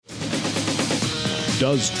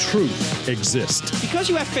Does truth exist? Because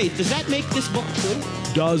you have faith, does that make this book true?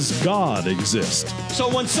 Does God exist?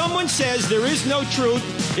 So when someone says there is no truth,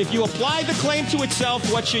 if you apply the claim to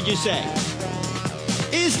itself, what should you say?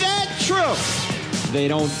 Is that true? They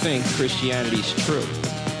don't think Christianity's true.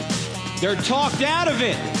 They're talked out of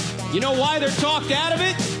it. You know why they're talked out of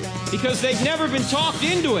it? Because they've never been talked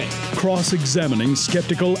into it. Cross-examining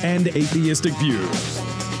skeptical and atheistic views.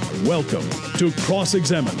 Welcome to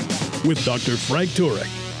Cross-Examine with Dr. Frank Turek.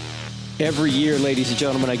 Every year, ladies and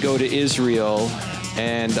gentlemen, I go to Israel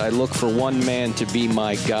and I look for one man to be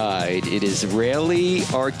my guide. It is Israeli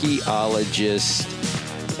archaeologist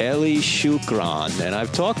Eli Shukran. And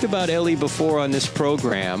I've talked about Eli before on this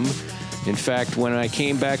program. In fact, when I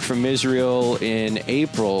came back from Israel in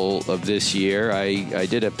April of this year, I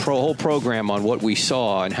did a whole program on what we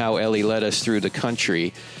saw and how Eli led us through the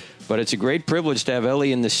country. But it's a great privilege to have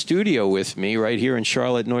Eli in the studio with me right here in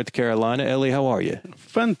Charlotte, North Carolina. Eli, how are you?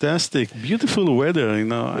 Fantastic. Beautiful weather, you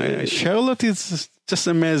know. Charlotte is just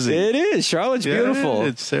amazing. It is. Charlotte's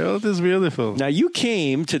beautiful. Charlotte is beautiful. Now, you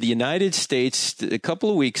came to the United States a couple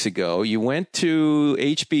of weeks ago. You went to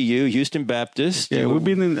HBU, Houston Baptist. Yeah, I've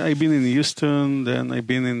been in Houston, then I've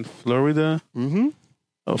been in Florida. Mm-hmm.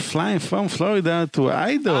 Oh, flying from Florida to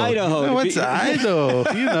Idaho. Idaho. You know, what's Idaho?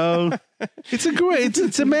 You know,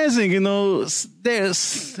 it's amazing. You know,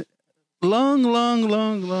 there's long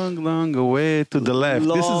way to the left.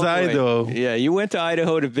 This is Idaho. Yeah, you went to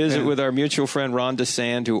Idaho to visit with our mutual friend Rhonda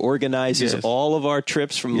Sand, who organizes all of our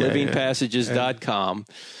trips from livingpassages.com.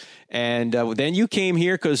 And then you came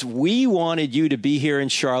here because we wanted you to be here in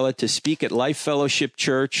Charlotte to speak at Life Fellowship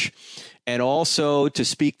Church, and also to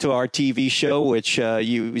speak to our TV show, which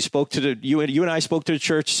you and I spoke to the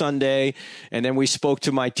church Sunday, and then we spoke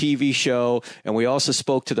to my TV show, and we also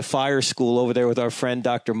spoke to the fire school over there with our friend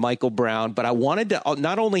Dr. Michael Brown. But I wanted to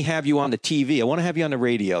not only have you on the TV, I want to have you on the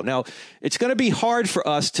radio. Now, it's going to be hard for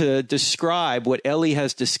us to describe what Eli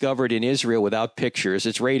has discovered in Israel without pictures.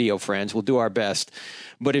 It's radio, friends. We'll do our best.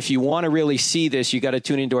 But if you want to really see this, you got to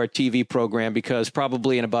tune into our TV program, because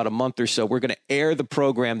probably in about a month or so, we're going to air the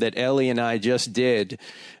program that Eli and I just did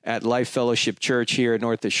at Life Fellowship Church here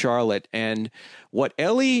north of Charlotte. And what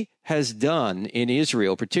Eli has done in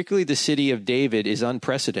Israel, particularly the city of David, is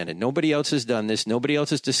unprecedented. Nobody else has done this. Nobody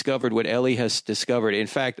else has discovered what Eli has discovered. In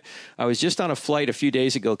fact, I was just on a flight a few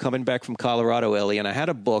days ago coming back from Colorado, Eli, and I had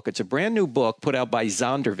a book. It's a brand new book put out by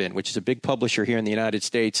Zondervan, which is a big publisher here in the United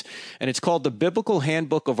States. And it's called The Biblical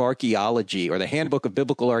Handbook of Archaeology, or the Handbook of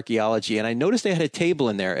Biblical Archaeology. And I noticed they had a table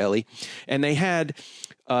in there, Eli, and they had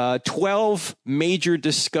 12 major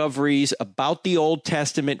discoveries about the Old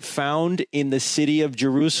Testament found in the city of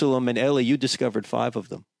Jerusalem. And Eli, you discovered 5 of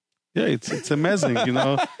them. Yeah, it's amazing, you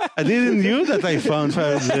know. I didn't know that I found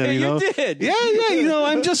 5 there, you know. You did. Yeah, you know,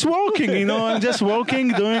 I'm just walking, doing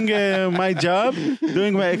my job,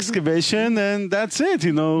 doing my excavation, and that's it,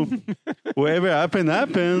 you know. Whatever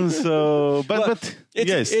happens. So, but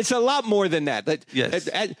yes. It's a lot more than that. Yes.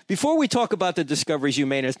 Before we talk about the discoveries you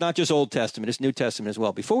made, and it's not just Old Testament, it's New Testament as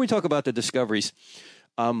well. Before we talk about the discoveries,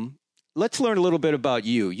 let's learn a little bit about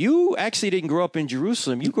you. You actually didn't grow up in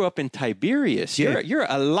Jerusalem. You grew up in Tiberias. Yeah. You're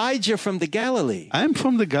Elijah from the Galilee. I'm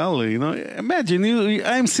from the Galilee, you know. Imagine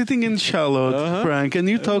I'm sitting in Charlotte, Frank, and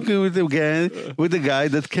you're talking with the guy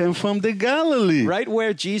that came from the Galilee. Right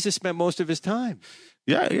where Jesus spent most of his time.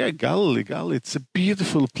 Yeah, Galilee. It's a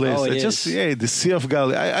beautiful place. Oh, it is. The Sea of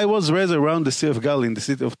Galilee. I was raised around the Sea of Galilee in the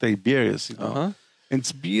city of Tiberias, you know. And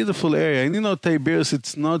it's a beautiful area. And, you know, Tiberias,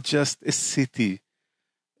 it's not just a city.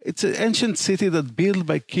 It's an ancient city that built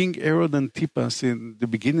by King Herod Antipas in the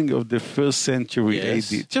beginning of the 1st century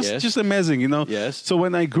AD. Just amazing, you know. Yes. So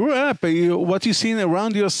when I grew up, what you see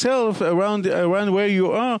around yourself, around where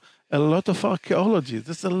you are, a lot of archaeology.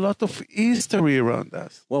 There's a lot of history around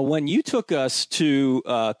us. Well, when you took us to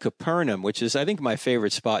Capernaum, which is, I think, my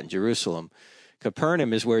favorite spot in Jerusalem,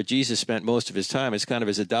 Capernaum is where Jesus spent most of his time. It's kind of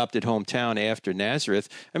his adopted hometown after Nazareth.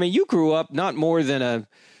 I mean, you grew up not more than a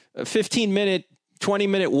 15-minute,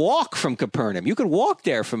 20-minute walk from Capernaum. You could walk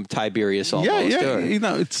there from Tiberias almost. Yeah. You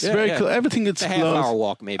know, it's very close. Everything is close. A half-hour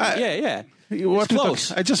walk, maybe. Yeah. It's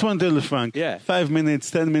close. I just want to tell you, Frank. Yeah. 5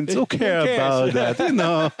 minutes, 10 minutes. Who cares about that? You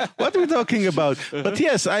know what we're talking about. But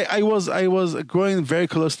yes, I was growing very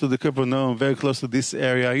close to the Capernaum, very close to this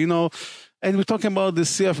area. You know, and we're talking about the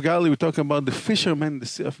Sea of Galilee. We're talking about the fishermen in the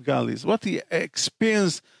Sea of Galilee. What the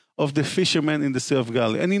experience of the fishermen in the Sea of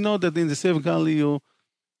Galilee. And you know that in the Sea of Galilee,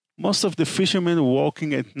 most of the fishermen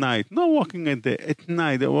walking at night. Not walking at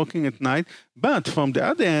night. They're walking at night. But from the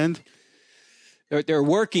other end, they're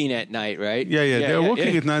working at night, right? Yeah. They're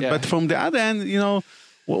working at night. Yeah. But from the other end, you know,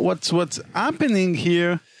 what's happening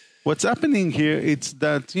here what's happening here, it's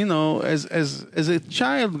that, as a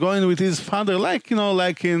child going with his father, like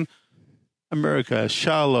in America,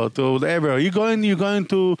 Charlotte or whatever, you're going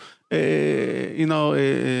to, in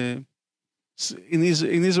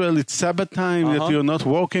Israel, it's Sabbath time, that you're not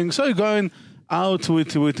working. So you're going out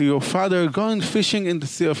with your father, going fishing in the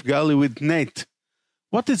Sea of Galilee with net.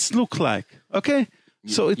 What does it look like? Okay?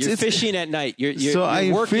 So you're fishing at night. You're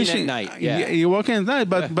working fishing at night. Yeah. You're working at night.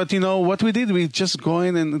 But what we did, we just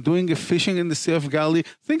going and doing a fishing in the Sea of Galilee.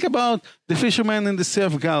 Think about the fishermen in the Sea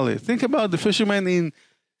of Galilee. Think about the fishermen in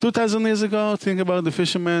 2,000 years ago. Think about the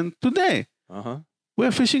fishermen today.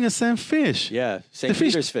 We're fishing the same fish. Yeah, St.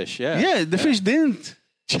 Peter's fish. Yeah. Yeah, the fish didn't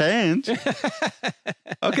change.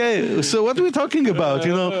 Okay, so what are we talking about?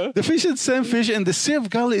 The fish is the same fish, and the Sea of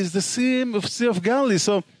Galilee is the same Sea of Galilee.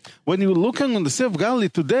 So when you look on the Sea of Galilee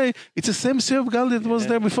today, it's the same Sea of Galilee that was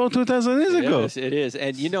there before 2,000 years ago. Yes, it is.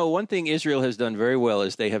 And one thing Israel has done very well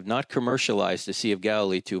is they have not commercialized the Sea of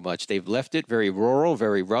Galilee too much. They've left it very rural,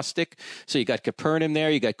 very rustic. So you got Capernaum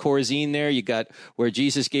there, you got Chorazin there, you got where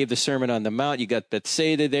Jesus gave the Sermon on the Mount, you got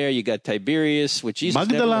Bethsaida there, you got Tiberias, which Jesus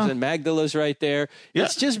never was in. Magdala's right there. Yeah.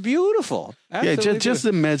 It's just beautiful. Absolutely just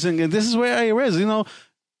amazing. And this is where I was,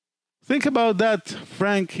 Think about that,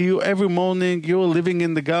 Frank. You every morning you're living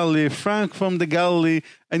in the Galilee, Frank from the Galilee,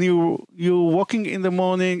 and you're walking in the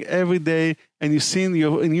morning every day, and you see in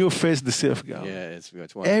your face the Sea of Galilee. Yeah, it's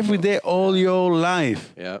wonderful. Every day, all your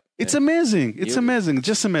life. Yeah, it's amazing. It's amazing,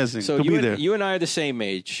 just amazing to be there. You and I are the same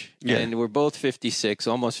age, and we're both 56,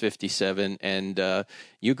 almost 57, and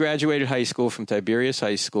you graduated high school from Tiberias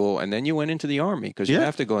High School, and then you went into the army because you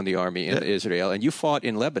have to go in the army in Israel, and you fought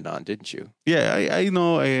in Lebanon, didn't you? Yeah, I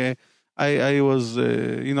know. I was,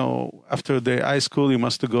 after the high school, you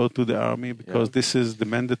must go to the army because this is the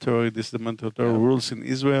mandatory rules in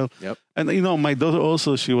Israel. Yep. And, my daughter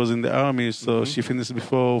also, she was in the army, so she finished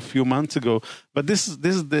before a few months ago. But this is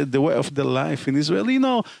the way of the life in Israel.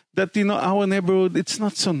 Our neighborhood, it's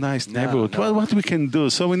not so nice neighborhood. No. What we can do?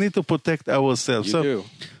 So we need to protect ourselves. You do.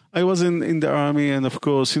 I was in the army, and of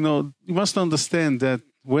course, you must understand that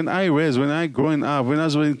when I was growing up, when I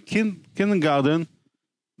was in kindergarten,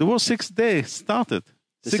 the war 6 days started.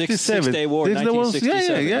 The 67. 6-day war,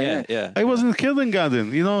 1967. Yeah. I was in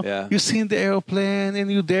kindergarten, You see the airplane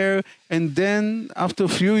and you're there. And then after a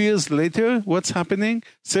few years later, what's happening?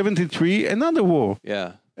 73, another war.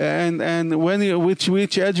 Yeah. And when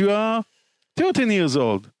which age you are? 13 years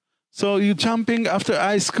old. So you're jumping after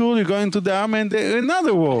high school, you're going to the army, and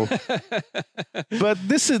another war. But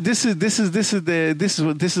this is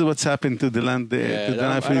what's happened to the land,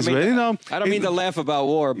 of Israel. I don't mean to laugh about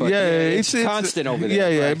war, but it's constant over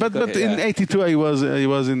there. Yeah. Right? But in '82, I was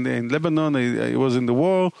in Lebanon. I was in the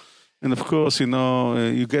war, and of course,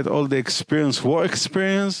 you get all the war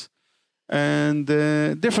experience, and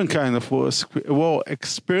different kind of war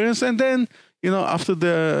experience, and then. After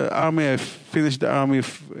the army, I finished the army,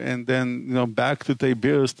 and then back to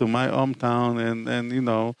Tiberias, to my hometown,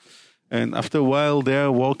 and after a while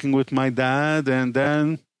there, working with my dad, and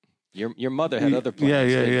then your mother had other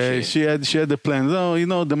plans. Yeah. She had the plan.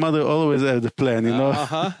 No, the mother always had the plan.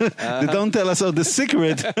 They don't tell us all the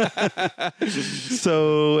secret.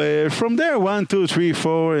 So from there, 1, 2, 3,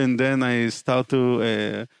 4, and then I start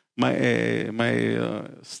to. My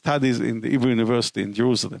studies in the Hebrew University in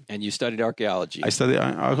Jerusalem. And you studied archaeology. I studied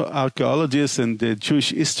archaeology and the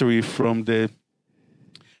Jewish history from the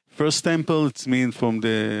first temple. It's from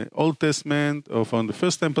the Old Testament, or from the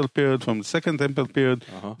first temple period, from the second temple period.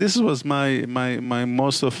 This was my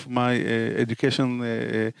most of my education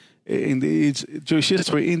in the Jewish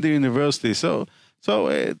history in the university. So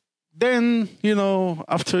then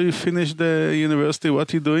after you finish the university,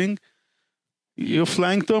 what are you doing? You're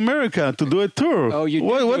flying to America to do a tour. Oh, you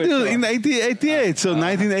did in 1988. So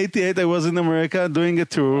 1988, I was in America doing a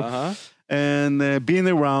tour and being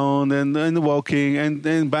around and walking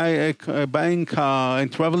and buying car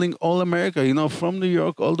and traveling all America, from New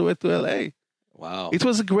York all the way to LA. Wow. It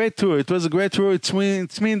was a great tour. It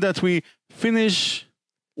means that we finish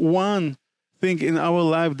one thing in our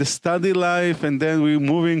life, the study life, and then we're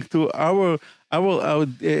moving to our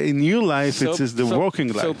new life. It is the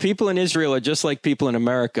working life. So people in Israel are just like people in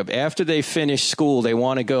America. After they finish school, they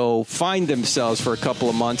want to go find themselves for a couple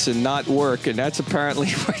of months and not work, and that's apparently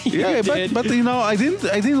what you did. But I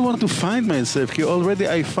didn't want to find myself. Already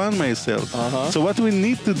I found myself. So what we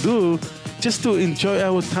need to do, just to enjoy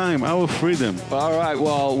our time, our freedom. All right.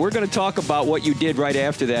 Well, we're going to talk about what you did right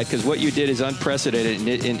after that, because what you did is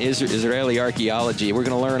unprecedented in Israeli archaeology. We're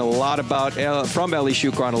going to learn a lot about from Eli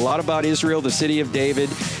Shukron, a lot about Israel, the city of David,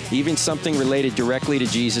 even something related directly to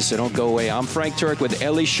Jesus. So don't go away. I'm Frank Turk with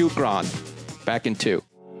Eli Shukron. Back in 2.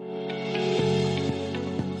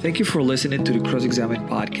 Thank you for listening to the Cross-Examined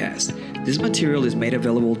podcast. This material is made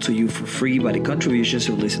available to you for free by the contributions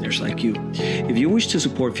of listeners like you. If you wish to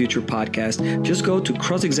support future podcasts, just go to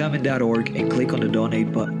crossexamined.org and click on the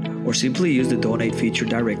donate button, or simply use the donate feature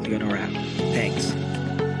directly on our app. Thanks.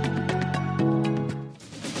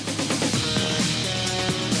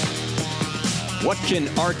 What can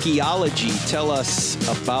archaeology tell us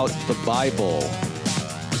about the Bible?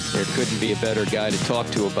 There couldn't be a better guy to talk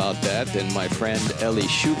to about that than my friend Eli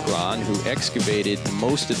Shukran, who excavated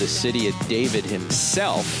most of the city of David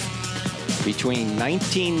himself between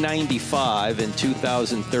 1995 and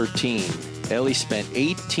 2013. Eli spent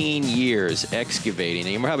 18 years excavating.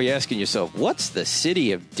 And you're probably asking yourself, what's the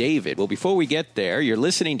city of David? Well, before we get there, you're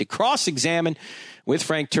listening to Cross-Examine with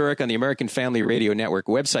Frank Turek on the American Family Radio Network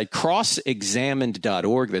website,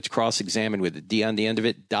 crossexamined.org. That's cross-examined with a D on the end of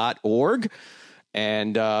it, .org.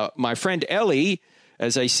 And my friend Eli,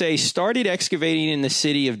 as I say, started excavating in the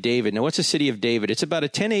city of David. Now, what's the city of David? It's about a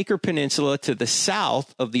 10-acre peninsula to the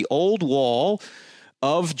south of the old wall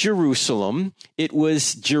of Jerusalem. It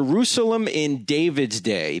was Jerusalem in David's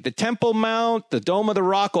day. The Temple Mount, the Dome of the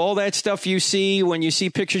Rock, all that stuff you see when you see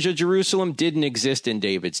pictures of Jerusalem didn't exist in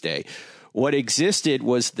David's day. What existed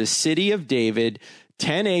was the city of David,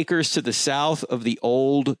 10 acres to the south of the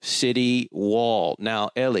old city wall. Now,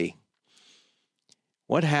 Eli,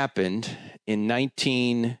 what happened in you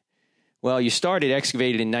started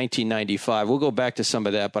excavating in 1995. We'll go back to some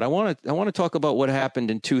of that, but I want to talk about what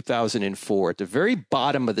happened in 2004 at the very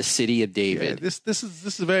bottom of the city of David. Yeah, this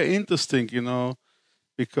is very interesting,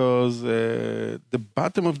 because the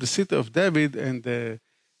bottom of the city of David and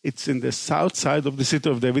it's in the south side of the city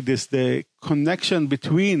of David is the connection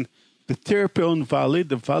between the Tyrion Valley,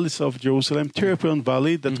 the valleys of Jerusalem, Tyrion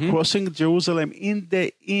Valley, that crossing Jerusalem in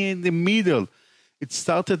the middle. It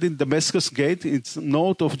started in Damascus Gate. It's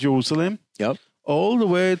north of Jerusalem, all the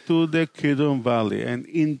way to the Kidron Valley. And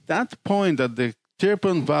in that point, that the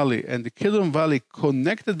Tyrion Valley and the Kidron Valley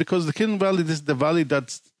connected, because the Kidron Valley is the valley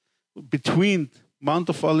that's between Mount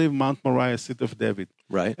of Olives, Mount Moriah, city of David.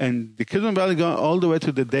 Right. And the Kidron Valley goes all the way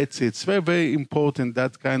to the Dead Sea. It's very, very important,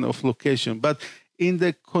 that kind of location. But before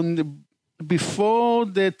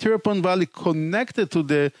the Tyrion Valley connected to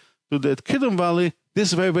the Kidron Valley, this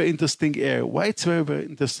is a very, very interesting area. Why it's a very, very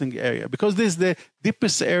interesting area? Because this is the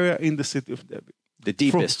deepest area in the city of David. The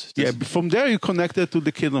deepest? From there you connected to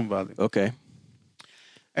the Kidron Valley. Okay.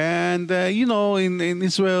 And, in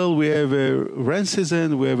Israel, we have a rain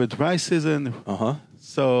season, we have a dry season.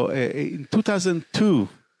 So in 2002,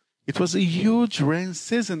 it was a huge rain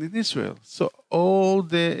season in Israel. So all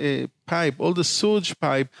the all the sewage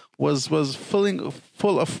pipe was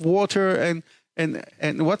full of water. And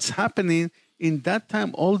what's happening in that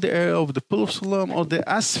time, all the area of the Pool of Siloam or the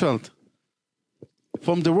asphalt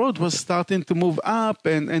from the road was starting to move up,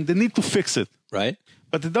 and they need to fix it. Right.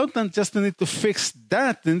 But they don't just need to fix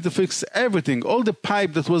that, they need to fix everything, all the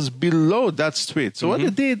pipe that was below that street. So what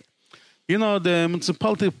they did, the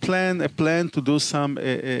municipality planned to do some,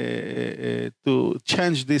 to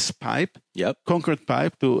change this pipe, concrete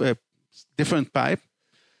pipe, to a different pipe.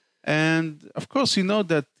 And of course,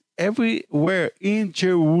 that everywhere in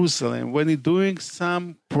Jerusalem, when you're doing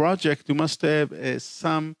some project, you must have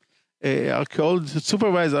some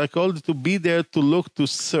supervisor archaeologist to be there to look, to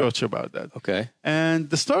search about that. Okay. And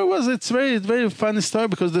the story was, it's very, very funny story,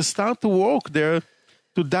 because they start to walk there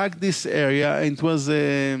to dig this area, and it was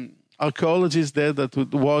archaeologists there that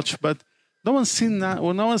would watch, but no one seen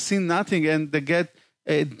nothing, and they get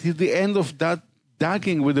to the end of that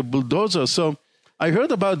digging with a bulldozer. So I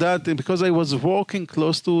heard about that because I was walking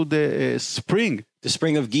close to the spring. The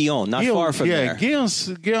spring of Gihon, not far from there.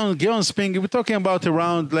 Gihon Spring. We're talking about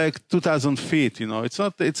around like 2,000 feet. It's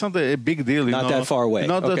not a big deal. Not that far away.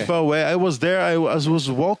 Not that far away. I was there. I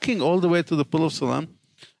was walking all the way to the Pool of Siloam,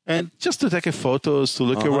 and just to take photos, to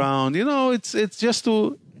look around. It's just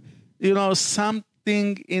to,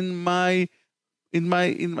 something in my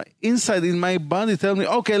inside, in my body, tell me,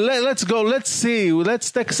 okay, let's go, let's see,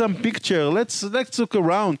 let's take some picture, let's look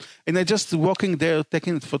around. And I just walking there,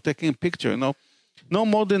 taking a picture. No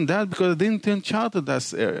more than that, because I didn't charter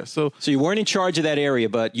that area. So you weren't in charge of that area,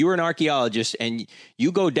 but you were an archaeologist, and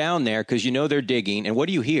you go down there because they're digging. And what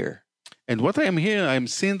do you hear? And what I am here, I'm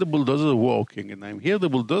seeing the bulldozer walking, and I'm here the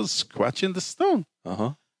bulldozer scratching the stone.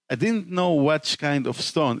 I didn't know what kind of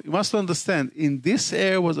stone. You must understand, in this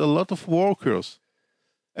area was a lot of workers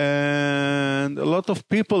and a lot of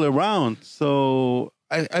people around. So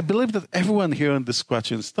I believe that everyone here on the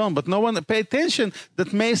scratching stone, but no one pay attention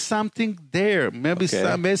that may something there, maybe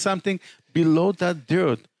something below that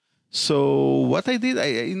dirt. So what I did,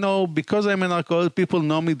 because I'm an alcoholic, people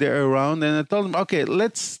know me, they're around, and I told them, okay,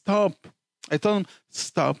 let's stop. I told them,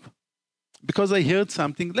 stop, because I heard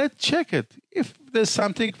something. Let's check it. If there's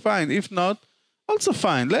something, fine. If not, also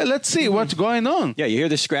fine. Let's see what's going on. Yeah, you hear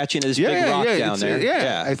the scratching of this big rock down there.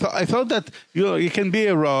 Yeah. I thought that you can be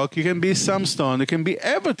a rock, you can be some stone, it can be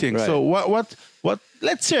everything. Right. So what?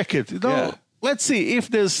 Let's check it. Let's see if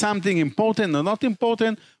there's something important or not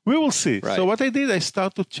important. We will see. Right. So what I did, I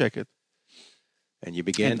started to check it. And you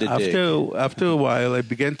began to dig. After a while, I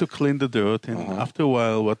began to clean the dirt. And after a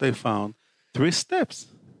while, what I found, 3 steps.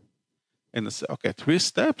 And I said, okay, 3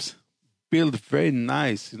 steps, built very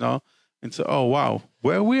nice, And so, oh, wow,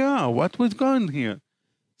 where we are, what was going here?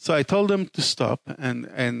 So I told them to stop. And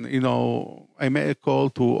I made a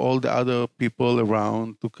call to all the other people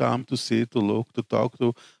around to come, to see, to look, to talk,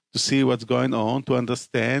 to see what's going on, to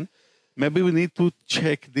understand. Maybe we need to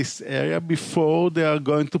check this area before they are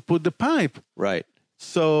going to put the pipe. Right.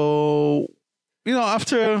 So,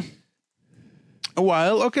 after a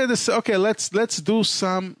while, let's do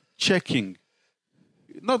some checking.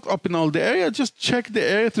 Not open all the area, just check the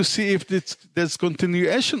area to see if there's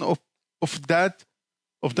continuation of that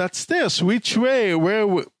stairs. Which way,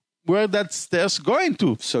 where that stairs going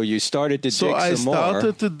to? So you started to dig some more. So I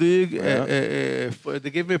started to dig. They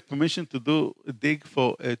gave me permission to dig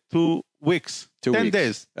for 2 weeks, 10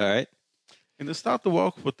 days. All right. And I started to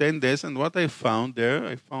walk for 10 days. And what I found there,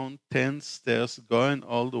 I found 10 stairs going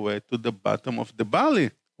all the way to the bottom of the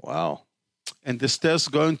valley. Wow. And the stairs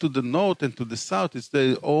going to the north and to the south. It's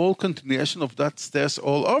the whole continuation of that stairs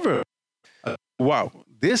all over. Wow.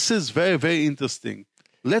 This is very, very interesting.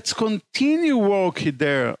 Let's continue working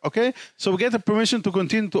there, okay? So we get the permission to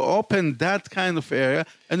continue to open that kind of area,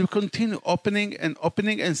 and we continue opening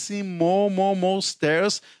and see more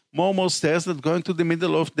stairs that go into the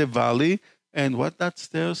middle of the valley. And what that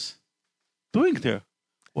stairs doing there?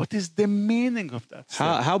 What is the meaning of that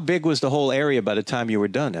stairs? How big was the whole area by the time you were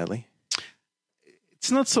done, Eli?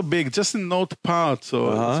 It's not so big, just in north part.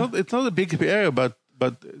 So it's not a big area, but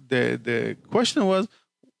the question was,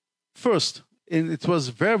 first, and it was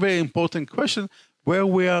a very, very important question, where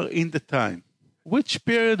we are in the time. Which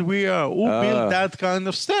period we are? Who built that kind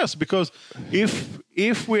of stairs? Because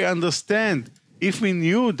if we understand, if we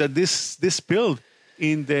knew that this built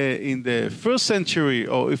in the 1st century,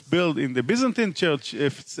 or if built in the Byzantine church,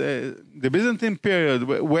 if it's the Byzantine period,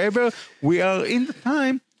 wherever we are in the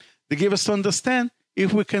time, they give us to understand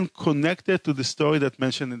if we can connect it to the story that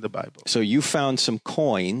mentioned in the Bible. So you found some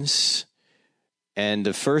coins. And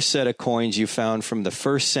the first set of coins you found from the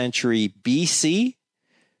 1st century BC?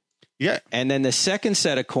 Yeah. And then the second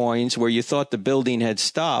set of coins where you thought the building had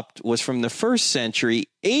stopped was from the 1st century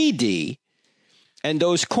AD. And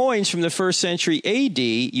those coins from the 1st century AD,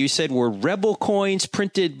 you said were rebel coins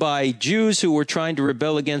printed by Jews who were trying to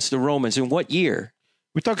rebel against the Romans. In what year?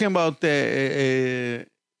 We're talking about,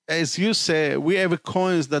 as you say, we have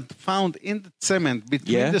coins that found in the cement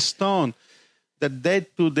between the stone that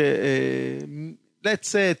date to the... let's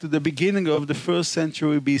say to the beginning of the 1st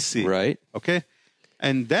century BC. Right. Okay.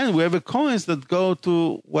 And then we have coins that go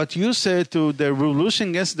to what you say to the revolution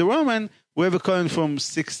against the Roman. We have a coin from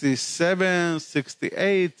 67,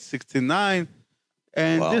 68, 69.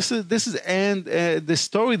 And this is the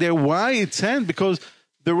story there. Why it's end? Because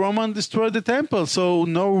the Roman destroyed the temple. So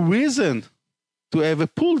no reason to have a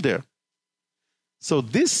pool there. So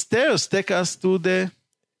these stairs take us to the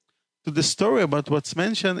story about what's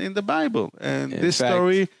mentioned in the Bible. And this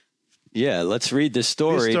story... Yeah, let's read the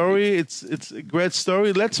story. This story, it's a great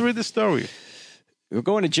story. Let's read the story. We're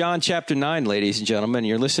going to John chapter 9, ladies and gentlemen.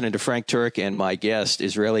 You're listening to Frank Turek and my guest,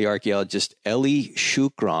 Israeli archaeologist Eli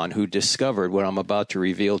Shukron, who discovered what I'm about to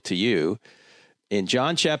reveal to you. In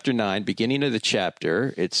John chapter 9, beginning of the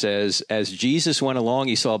chapter, it says, as Jesus went along,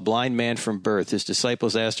 he saw a blind man from birth. His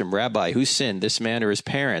disciples asked him, Rabbi, who sinned, this man or his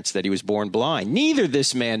parents, that he was born blind? Neither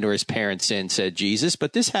this man nor his parents sinned, said Jesus,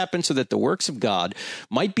 but this happened so that the works of God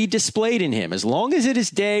might be displayed in him. As long as it is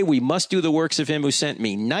day, we must do the works of him who sent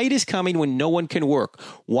me. Night is coming when no one can work.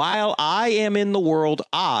 While I am in the world,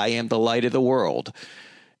 I am the light of the world.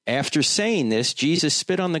 After saying this, Jesus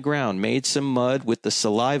spit on the ground, made some mud with the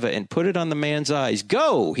saliva, and put it on the man's eyes.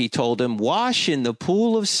 Go, he told him, wash in the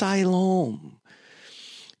pool of Siloam.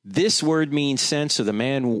 This word means sent, so the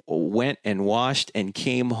man went and washed and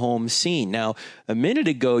came home seeing. Now, a minute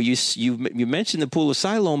ago, you mentioned the pool of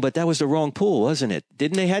Siloam, but that was the wrong pool, wasn't it?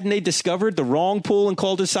 Hadn't they discovered the wrong pool and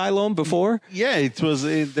called it Siloam before? Yeah, it was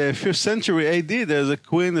in the 5th century AD. There's a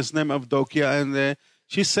queen, his name Avdokia, and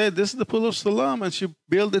She said, this is the Pool of Siloam, and she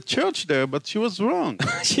built a church there, but she was wrong.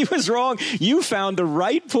 She was wrong. You found the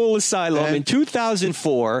right Pool of Siloam in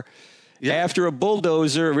 2004 after a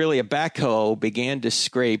bulldozer, really a backhoe, began to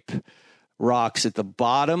scrape rocks at the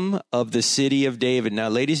bottom of the city of David. Now,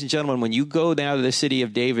 ladies and gentlemen, when you go down to the city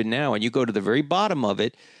of David now and you go to the very bottom of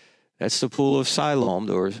it, that's the Pool of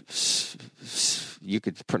Siloam, or you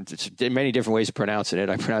could, many different ways of pronouncing it.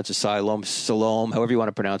 I pronounce it Siloam, however you want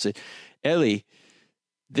to pronounce it. Eli,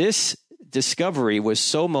 this discovery was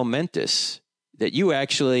so momentous that you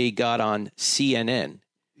actually got on CNN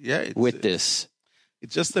with this.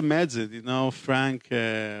 It's just amazing, Frank,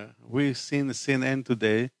 we've seen CNN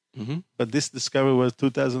today, but this discovery was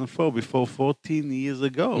 2004, before 14 years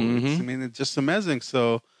ago. It's just amazing.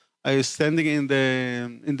 So I was standing in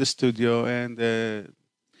the studio, and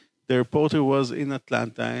the reporter was in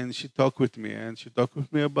Atlanta, and she talked with me,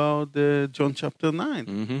 about John chapter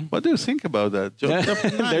 9. What do you think about that? John chapter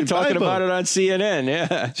 9. They're talking Bible. about it on CNN,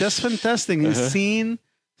 yeah. Just fantastic. You've seen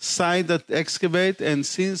side that excavate and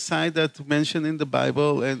seen side that mentioned in the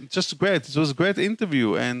Bible, and just great. It was a great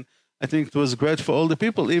interview, and I think it was great for all the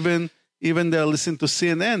people, even they listen to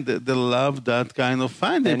CNN, they love that kind of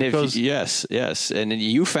finding. And yes, and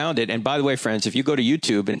you found it. And by the way, friends, if you go to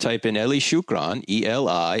YouTube and type in Eli Shukron,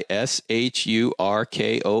 ELISHURKON,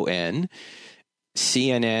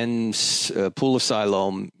 CNN's Pool of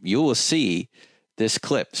Siloam, you will see this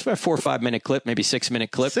clip. It's about a 4 or 5 minute clip, maybe 6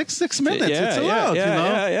 minute clip. Six minutes. It's a lot,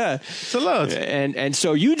 It's a lot. And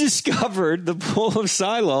so you discovered the Pool of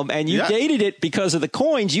Siloam, and you dated it because of the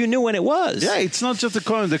coins. You knew when it was. Yeah, it's not just the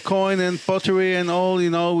coin and pottery and all,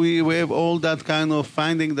 we have all that kind of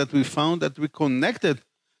finding that we found that we connected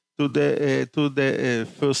to the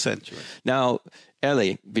first century. Now,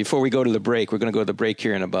 Eli, before we go to the break, we're going to go to the break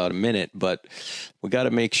here in about a minute, but we got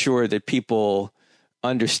to make sure that people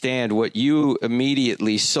understand what you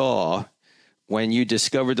immediately saw when you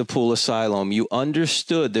discovered the Pool of Siloam. You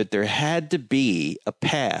understood that there had to be a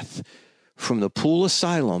path from the Pool of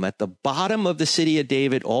Siloam at the bottom of the city of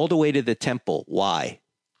David all the way to the temple. Why?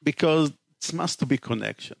 Because it must be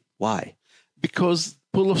connection. Why? Because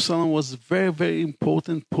Pool of Siloam was a very, very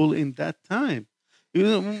important pool in that time.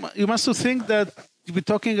 You must think that we're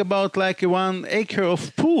talking about like 1 acre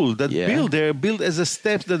of pool that built as a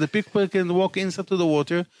step that the people can walk inside to the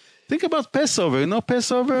water. Think about Passover.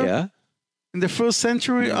 Passover? Yeah. In the first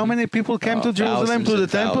century, how many people came to Jerusalem to the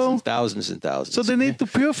temple? Thousands and thousands. So they need to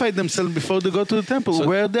purify themselves before they go to the temple.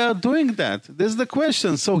 Where they are doing that? This is the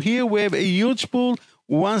question. So here we have a huge pool,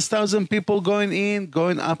 1,000 people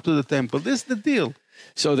going up to the temple. This is the deal.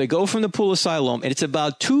 So they go from the Pool of Siloam, and it's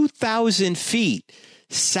about 2,000 feet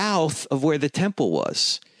south of where the temple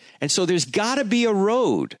was. And so there's got to be a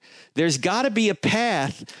road. There's got to be a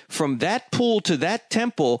path from that pool to that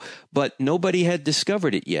temple, but nobody had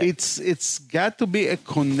discovered it yet. It's got to be a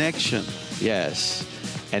connection. Yes.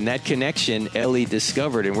 And that connection Eli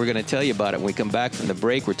discovered, and we're going to tell you about it when we come back from the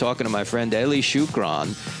break. We're talking to my friend Eli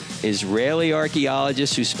Shukron, Israeli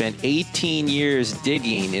archaeologist who spent 18 years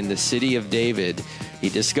digging in the city of David. He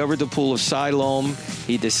discovered the Pool of Siloam.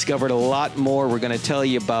 He discovered a lot more we're going to tell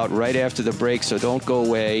you about right after the break, so don't go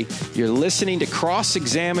away. You're listening to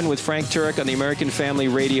Cross-Examine with Frank Turek on the American Family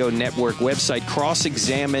Radio Network website,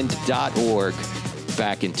 crossexamined.org.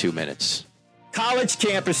 Back in 2 minutes. College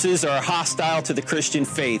campuses are hostile to the Christian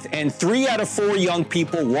faith, and 3 out of 4 young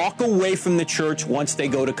people walk away from the church once they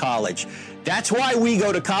go to college. That's why we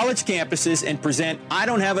go to college campuses and present I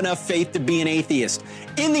Don't Have Enough Faith to Be an Atheist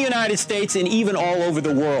in the United States and even all over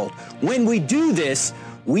the world. When we do this,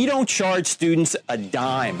 we don't charge students a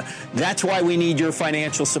dime. That's why we need your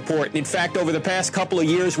financial support. In fact, over the past couple of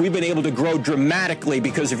years, we've been able to grow dramatically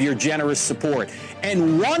because of your generous support.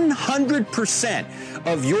 And 100%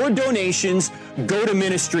 of your donations go to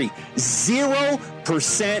ministry.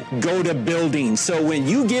 0% go to building. So when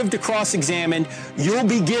you give to Cross-Examined, you'll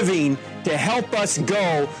be giving to help us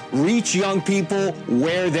go reach young people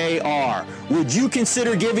where they are. Would you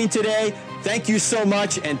consider giving today? Thank you so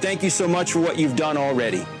much, and thank you so much for what you've done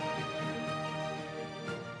already.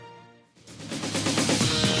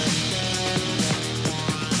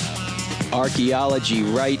 Archaeology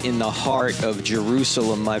right in the heart of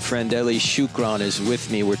Jerusalem. My friend Eli Shukron is with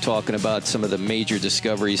me. We're talking about some of the major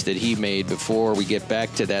discoveries that he made. Before we get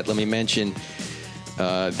back to that, let me mention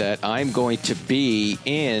that I'm going to be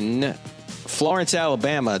in Florence,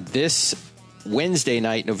 Alabama this Wednesday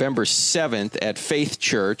night, November 7th at Faith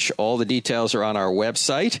Church. All the details are on our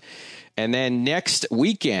website. And then next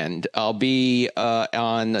weekend, I'll be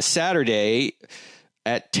on Saturday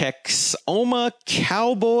at Texoma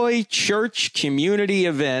Cowboy Church Community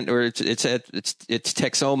Event, or it's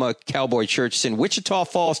Texoma Cowboy Church. It's in Wichita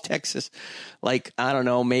Falls, Texas. Like, I don't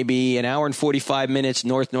know, maybe an hour and 45 minutes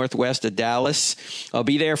northwest of Dallas. I'll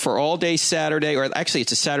be there for all day Saturday, or actually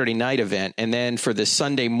it's a Saturday night event. And then for the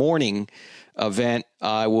Sunday morning event,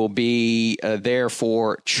 I will be there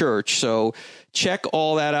for church. So check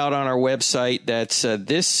all that out on our website. That's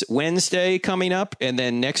this Wednesday coming up, and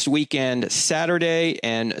then next weekend, Saturday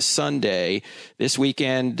and Sunday. This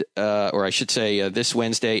weekend, or I should say this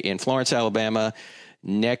Wednesday in Florence, Alabama.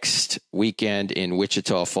 Next weekend in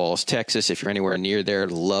Wichita Falls, Texas. If you're anywhere near there,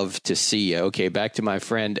 love to see you. Okay, back to my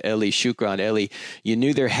friend Eli Shukran. Eli, you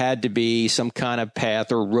knew there had to be some kind of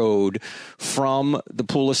path or road from the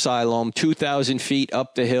Pool of Siloam, 2,000 feet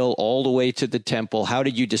up the hill, all the way to the temple. How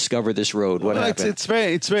did you discover this road? What happened? It's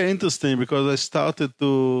very interesting, because I started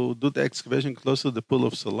to do the excavation close to the Pool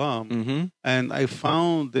of Siloam, and I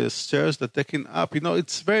found the stairs that taken up.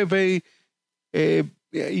 It's very, very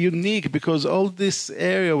unique, because all this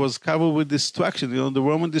area was covered with destruction. The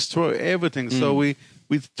Roman destroyed everything. So we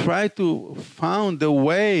try to find the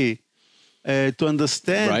way to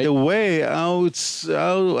understand the way how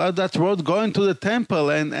that road going to the temple,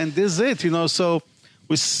 and this is it. So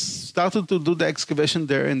we started to do the excavation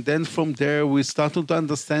there, and then from there we started to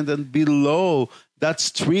understand that below that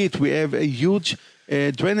street we have a huge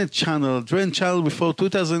drainage channel before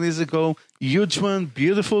 2,000 years ago, huge one,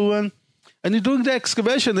 beautiful one. And you're doing the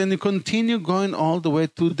excavation, and you continue going all the way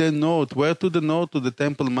to the north. Where to the north? To the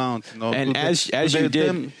Temple Mount. And as you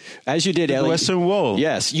did, Eli, the Western Wall.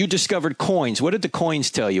 Yes, you discovered coins. What did the coins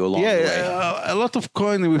tell you along the way? A lot of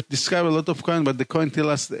coin. We discovered a lot of coin, but the coin tell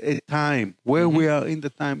us a time, where we are in the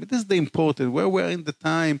time. It is the important, where we are in the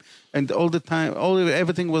time, and all the time,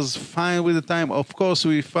 everything was fine with the time. Of course,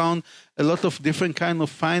 we found a lot of different kind of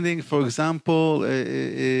finding. For example,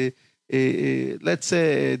 let's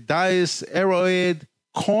say dice, arrowhead,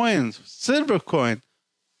 coins, silver coin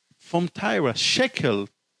from Tyre, shekel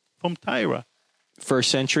from Tyre.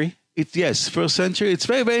 First century? First century. It's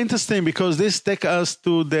very, very interesting, because this takes us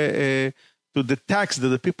to the tax that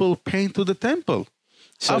the people pay to the temple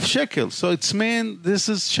of shekel. So it's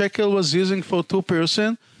shekel was using for 2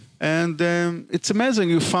 person. And it's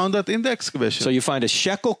amazing. You found that in the excavation. So you find a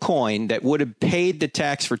shekel coin that would have paid the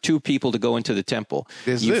tax for 2 people to go into the temple.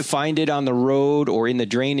 You find it on the road or in the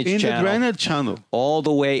drainage channel. In the drainage channel. All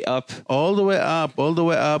the way up. All the way up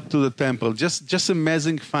to the temple. Just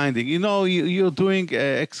amazing finding. You're doing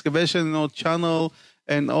excavation, channel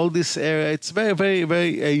and all this area. It's very, very,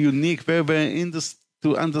 very unique, very, very interesting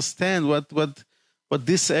to understand what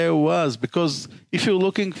this area was, because if you're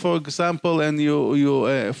looking, for example, and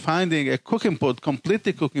you finding a cooking pot,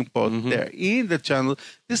 completely cooking pot there in the channel,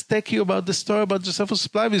 this take you about the story about Josephus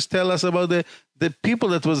Flavius, tell us about the people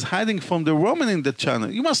that was hiding from the Roman in the channel.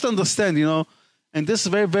 You must understand, and this is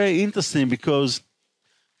very, very interesting, because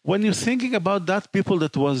when you're thinking about that people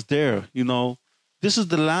that was there, this is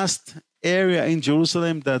the last area in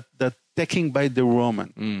Jerusalem that taken by the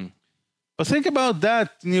Roman. But think about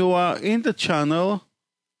that. You are in the channel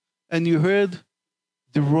and you heard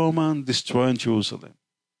the Roman destroying Jerusalem.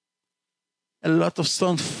 A lot of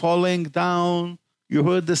stones falling down. You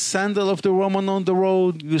heard the sandal of the Roman on the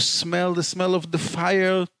road. You smell the smell of the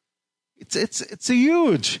fire. It's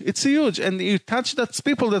huge. It's huge. And you touch that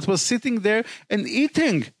people that was sitting there and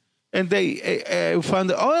eating. And they found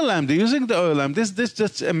the oil lamp. They're using the oil lamp. This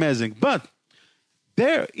just amazing. But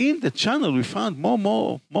there in the channel, we found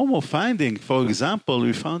more finding. For example,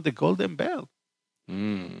 we found the golden bell.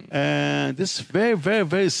 And this very, very,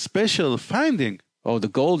 very special finding. Oh, the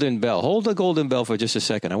golden bell. Hold the golden bell for just a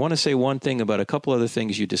second. I want to say one thing about a couple other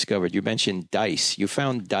things you discovered. You mentioned dice. You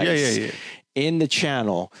found dice in the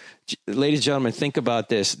channel. Ladies and gentlemen, think about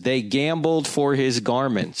this. They gambled for his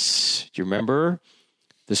garments. Do you remember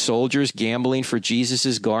the soldiers gambling for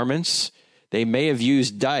Jesus's garments? They may have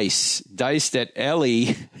used dice that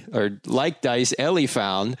Eli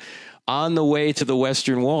found on the way to the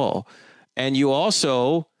Western Wall. And you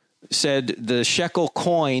also said the shekel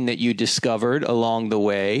coin that you discovered along the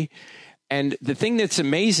way. And the thing that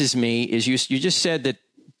amazes me is you just said that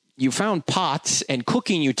you found pots and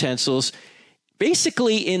cooking utensils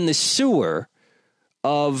basically in the sewer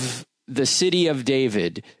of the city of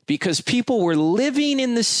David, because people were living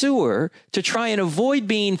in the sewer to try and avoid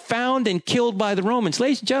being found and killed by the Romans.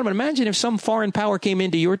 Ladies and gentlemen, imagine if some foreign power came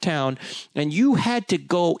into your town and you had to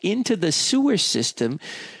go into the sewer system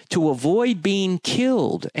to avoid being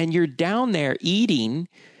killed, and you're down there eating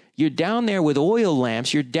You're down there with oil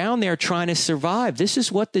lamps. You're down there trying to survive. This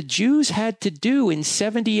is what the Jews had to do in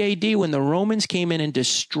 70 AD when the Romans came in and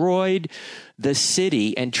destroyed the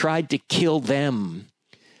city and tried to kill them.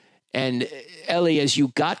 And Eli, as you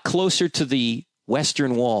got closer to the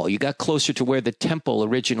Western Wall, you got closer to where the temple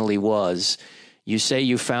originally was, you say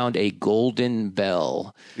you found a golden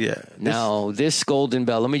bell. Yeah. Now, this golden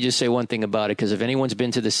bell, let me just say one thing about it, because if anyone's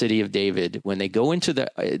been to the city of David, when they go into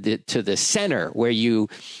the center where the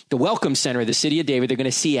welcome center of the city of David, they're going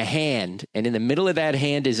to see a hand. And in the middle of that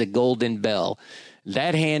hand is a golden bell.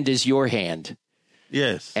 That hand is your hand.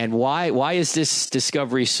 Yes. And why is this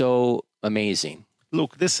discovery so amazing?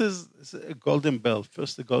 Look, this is a golden bell.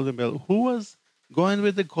 First, the golden bell. Who was going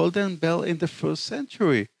with the golden bell in the first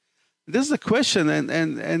century? This is the question, and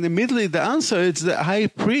immediately the answer is the high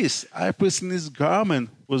priest. High priest in his garment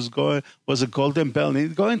was a golden bell. And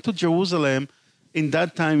he's going to Jerusalem. In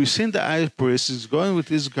that time, you've seen the high priest is going with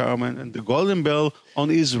his garment and the golden bell on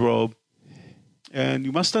his robe. And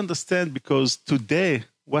you must understand, because today,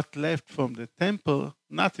 what left from the temple?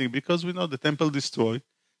 Nothing, because we know the temple destroyed.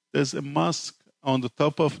 There's a mosque on the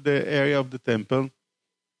top of the area of the temple.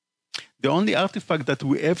 The only artifact that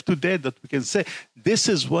we have today that we can say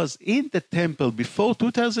was in the temple before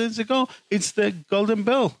 2,000 years ago, it's the golden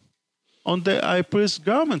bell on the high priest's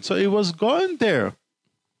garment. So it was going there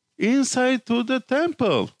inside to the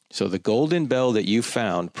temple. So the golden bell that you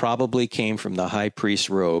found probably came from the high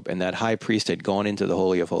priest's robe, and that high priest had gone into the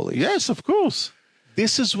Holy of Holies. Yes, of course.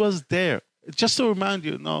 Was there. Just to remind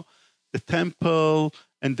you, the temple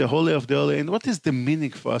and the Holy of the Holy, and what is the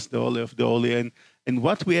meaning for us, the Holy of the Holy, and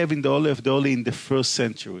what we have in the Holy of the Holy in the first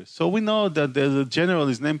century. So we know that there's a general,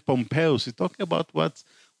 his name Pompeius. He's talking about what's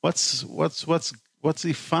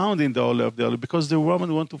he found in the Holy of the Holy, because the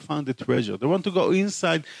Romans want to find the treasure. They want to go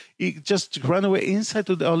inside, he just run away inside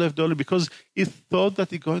to the Holy of the Holy because he thought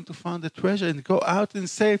that he's going to find the treasure, and go out and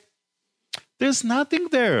say, there's nothing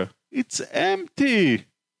there. It's empty.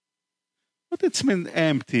 What does it mean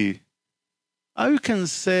empty? What you can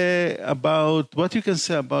say about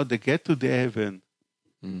the get to the heaven?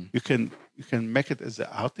 You can make it as an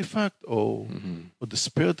artifact, or the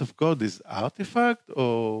Spirit of God is artifact,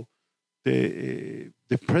 or the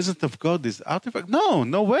presence of God is artifact.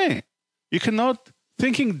 No way. You cannot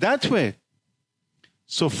thinking that way.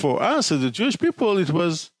 So for us as the Jewish people, it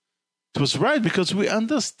was right, because we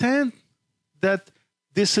understand that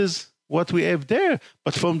this is what we have there.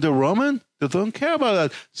 But from the Roman, they don't care about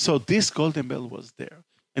that. So this golden bell was there.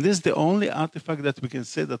 And this is the only artifact that we can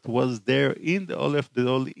say that was there in the Holy of the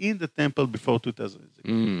Holy, in the temple before 2000 years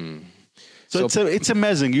ago. So it's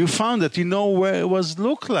amazing. You found that, where it was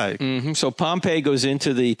look like. Mm-hmm. So Pompey goes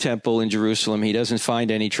into the temple in Jerusalem. He doesn't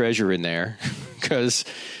find any treasure in there because,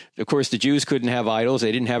 of course, the Jews couldn't have idols.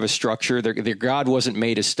 They didn't have a structure. Their God wasn't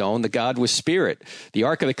made of stone. The God was spirit. The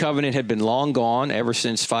Ark of the Covenant had been long gone ever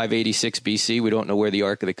since 586 BC. We don't know where the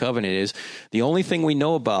Ark of the Covenant is. The only thing we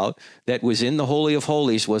know about that was in the Holy of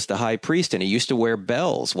Holies was the high priest, and he used to wear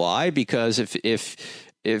bells. Why? Because if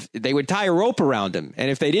they would tie a rope around him,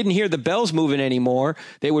 and if they didn't hear the bells moving anymore,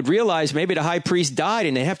 they would realize maybe the high priest died,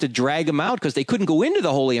 and they have to drag him out because they couldn't go into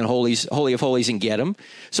the Holy of Holies and get him.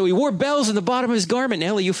 So he wore bells in the bottom of his garment.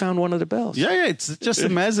 Ellie, you found one of the bells. Yeah, it's just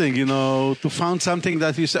amazing, to find something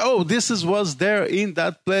that you say, oh, was there in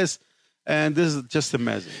that place, and this is just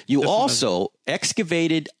amazing. You also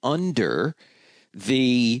excavated under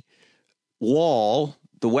the wall,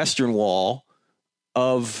 the Western Wall,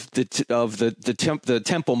 of the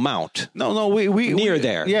Temple Mount. We near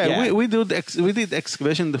there. Yeah. We did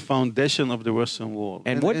excavation the foundation of the Western Wall.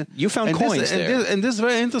 And you found coins there. And this is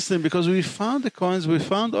very interesting because we found the coins, we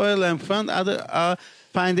found oil, and found other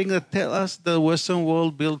findings that tell us the Western Wall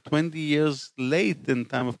built 20 years late in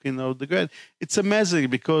time of King Herod the Great. It's amazing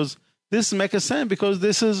because this makes sense, because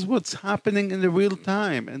this is what's happening in the real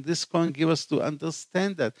time, and this coin gives us to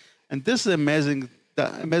understand that. And this is amazing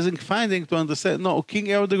finding to understand. No, King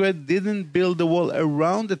Herod the Great didn't build the wall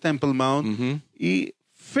around the Temple Mount. Mm-hmm. He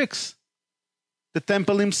fixed the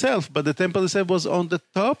temple himself, but the temple itself was on the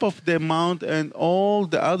top of the mount, and all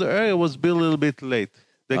the other area was built a little bit late.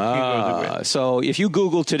 So if you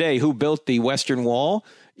Google today who built the Western Wall,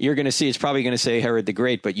 you're going to see it's probably going to say Herod the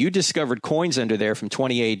Great, but you discovered coins under there from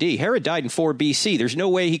 20 AD. Herod died in 4 BC. There's no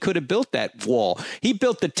way he could have built that wall. He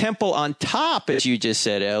built the temple on top, as you just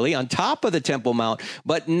said, Eli, on top of the Temple Mount,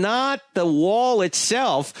 but not the wall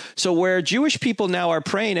itself. So where Jewish people now are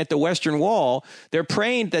praying at the Western Wall, they're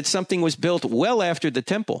praying that something was built well after the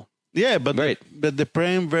temple. Yeah, but the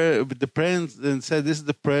praying and said this is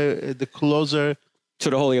the prayer, the closer To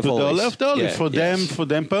the Holy of Holies. To the Holy of Holies. Yeah, for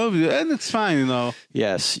them, and it's fine, you know.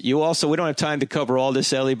 Yes. You also, we don't have time to cover all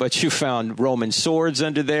this, Eli, but you found Roman swords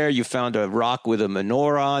under there. You found a rock with a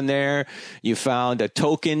menorah on there. You found a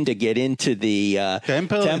token to get into the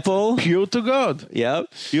temple. Pure to God. Yep.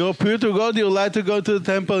 You're pure to God. You like to go to the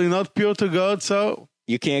temple. You're not pure to God, so...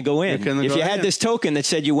 You can't go in. If you had this token that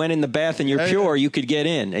said you went in the bath and you're pure, you could get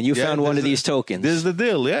in. And you found one of these tokens. This is the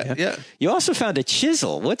deal, yeah. You also found a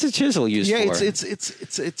chisel. What's a chisel used for? Yeah,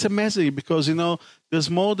 it's amazing because, you know, there's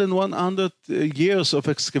more than 100 years of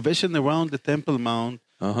excavation around the Temple Mount,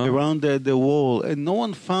 around the wall, and no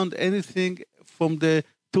one found anything from the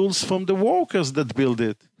tools from the workers that built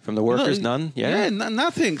it. From the workers, none? Yeah,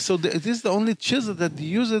 nothing. So this is the only chisel that they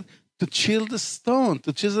use it to chiseling the stone,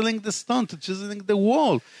 to chiseling the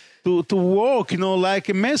wall, to work, you know, like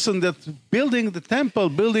a mason that's building the temple,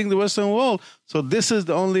 building the Western Wall. So this is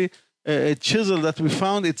the only chisel that we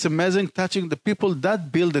found. It's amazing, touching the people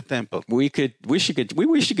that build the temple. We wish you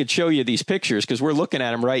could show you these pictures because we're looking at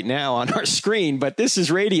them right now on our screen. But this is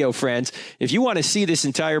radio, friends. If you want to see this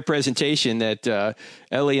entire presentation that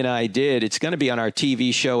Eli and I did, it's going to be on our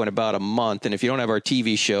TV show in about a month. And if you don't have our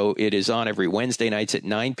TV show, it is on every Wednesday nights at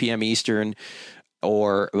 9 p.m. Eastern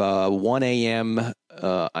or 1 a.m.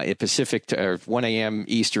 Pacific, or 1 a.m.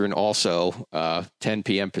 Eastern, also 10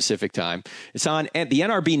 p.m. Pacific time. It's on the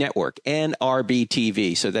NRB network, NRB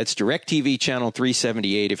TV. So that's DirecTV channel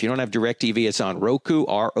 378. If you don't have DirecTV, it's on Roku,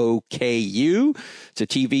 ROKU. It's a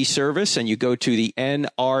TV service, and you go to the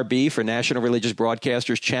NRB for National Religious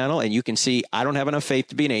Broadcasters channel, and you can see I Don't Have Enough Faith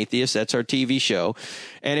to Be an Atheist. That's our TV show.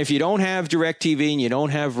 And if you don't have DirecTV and you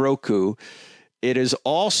don't have Roku, it is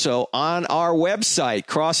also on our website,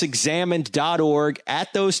 crossexamined.org,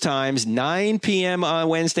 at those times, 9 p.m. on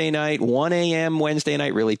Wednesday night, 1 a.m. Wednesday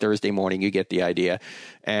night, really Thursday morning. You get the idea.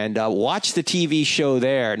 And watch the TV show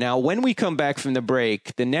there. Now, when we come back from the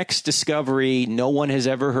break, the next discovery no one has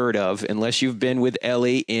ever heard of, unless you've been with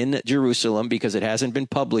Eli in Jerusalem, because it hasn't been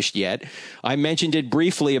published yet. I mentioned it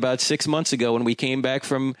briefly about 6 months ago when we came back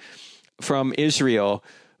from Israel.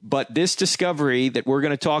 But this discovery that we're going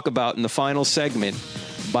to talk about in the final segment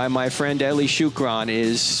by my friend Eli Shukron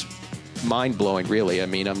is mind-blowing, really. I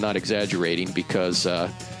mean, I'm not exaggerating because,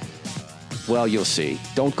 well, you'll see.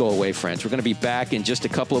 Don't go away, friends. We're going to be back in just a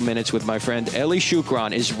couple of minutes with my friend Eli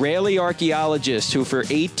Shukron, Israeli archaeologist who for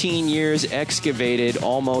 18 years excavated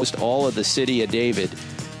almost all of the city of David,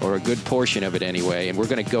 or a good portion of it anyway. And we're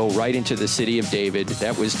going to go right into the city of David.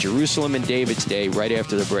 That was Jerusalem in David's day, right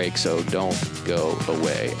after the break. So don't go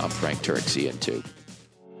away. I'm Frank Turek, CN2.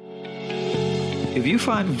 If you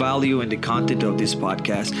find value in the content of this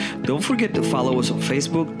podcast, don't forget to follow us on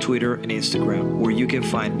Facebook, Twitter, and Instagram, where you can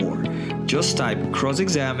find more. Just type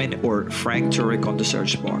Cross-Examine or Frank Turek on the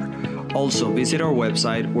search bar. Also, visit our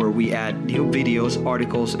website where we add new videos,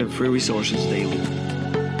 articles, and free resources daily.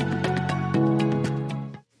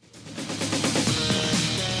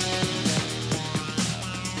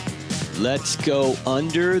 Let's go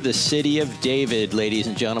under the city of David, ladies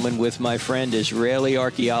and gentlemen, with my friend, Israeli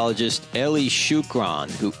archaeologist Eli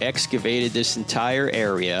Shukron, who excavated this entire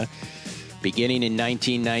area beginning in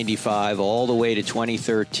 1995 all the way to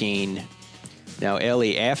 2013. Now,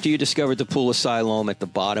 Eli, after you discovered the Pool of Siloam at the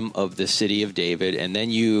bottom of the city of David, and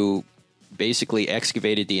then you basically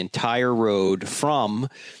excavated the entire road from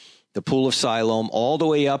the Pool of Siloam all the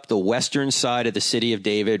way up the western side of the city of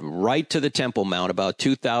David, right to the Temple Mount, about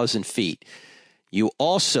 2,000 feet. You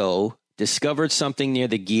also discovered something near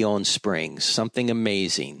the Gihon Springs, something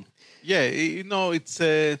amazing. Yeah, you know, it's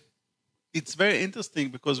very interesting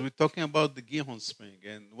because we're talking about the Gihon Spring.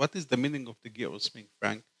 And what is the meaning of the Gihon Spring,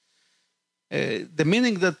 Frank? The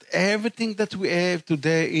meaning that everything that we have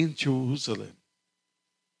today in Jerusalem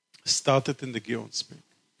started in the Gihon Spring.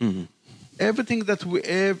 Mm-hmm. Everything that we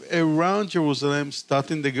have around Jerusalem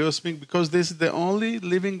started in the Gihon Spring because this is the only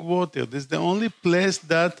living water. This is the only place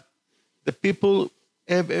that the people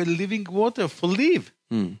have a living water for live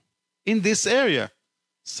in this area.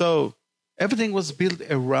 So everything was built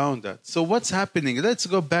around that. So what's happening? Let's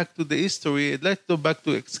go back to the history. Let's go back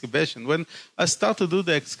to excavation. When I started to do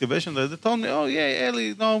the excavation, they told me, oh, yeah, Eli,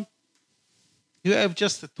 you know, you have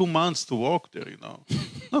just 2 months to walk there, you know.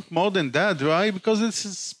 Not more than that, right? Because it's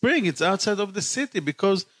spring. It's outside of the city.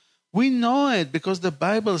 Because we know it. Because the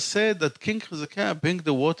Bible said that King Hezekiah bring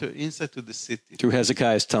the water inside to the city. Through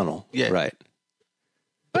Hezekiah's tunnel. Yeah. Right.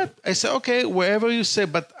 But I said, okay, wherever you say.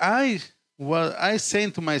 But I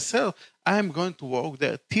saying to myself, I'm going to walk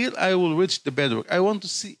there till I will reach the bedrock. I want to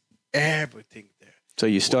see everything there. So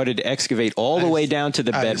you started to excavate all the way down to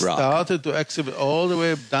the bedrock. I started to excavate all the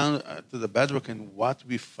way down to the bedrock, and what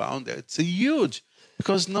we found there, it's a huge.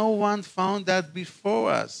 because no one found that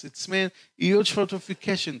before us. It's meant huge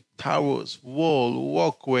fortification, towers, wall,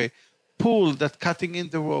 walkway, pool that cutting in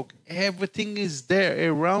the rock. Everything is there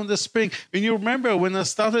around the spring. And you remember when I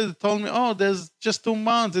started, they told me, oh, there's just 2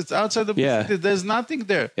 months. It's outside of the city. There's nothing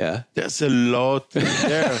there. Yeah. There's a lot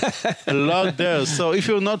there. A lot there. So if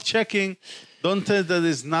you're not checking, don't tell that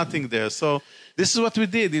there's nothing there. So this is what we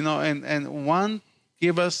did, and one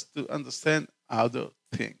gave us to understand other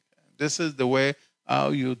thing. This is the way how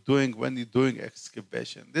you're doing when you're doing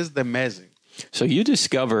excavation. This is amazing. So you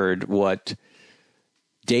discovered what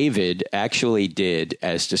David actually did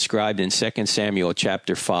as described in 2 Samuel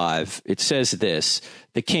chapter 5. It says this: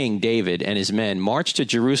 the king, David, and his men marched to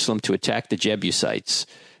Jerusalem to attack the Jebusites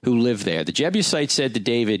who lived there. The Jebusites said to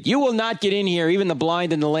David, "You will not get in here. Even the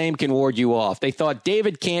blind and the lame can ward you off." They thought,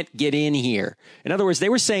 David can't get in here. In other words, they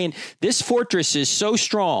were saying, this fortress is so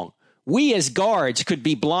strong, we as guards could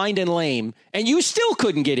be blind and lame, and you still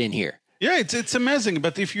couldn't get in here. Yeah, it's amazing.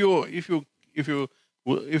 But if you're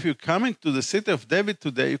coming to the city of David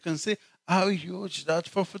today, you can see how huge that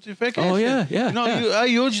fortification. Oh yeah. How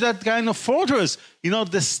huge that kind of fortress.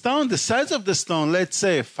 The stone, the size of the stone. Let's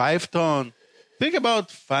say 5 ton. Think about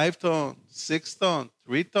 5 ton, 6 ton,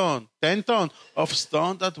 3 ton, 10 ton of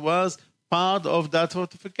stone that was part of that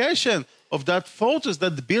fortification, of that fortress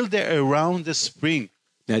that built there around the spring.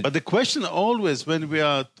 But the question always, when we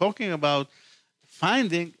are talking about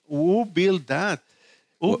finding, who built that?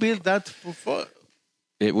 Who built that?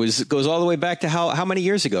 It goes all the way back to how many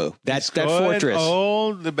years ago? That fortress.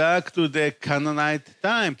 All the back to the Canaanite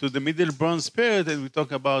time, to the Middle Bronze period, and we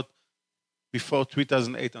talk about before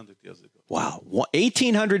 3,800 years ago. Wow,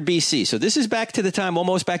 1800 BC. So this is back to the time,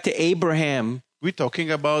 almost back to Abraham. We're talking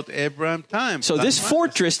about Abraham time. So this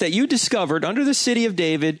fortress that you discovered under the city of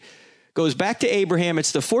David goes back to Abraham.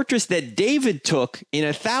 It's the fortress that David took in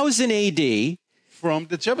 1000 AD. From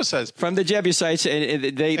the Jebusites. And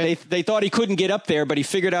they thought he couldn't get up there, but he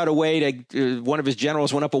figured out a way to, one of his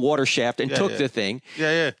generals went up a water shaft and took the thing.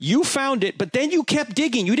 Yeah. You found it, but then you kept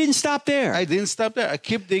digging. You didn't stop there. I didn't stop there. I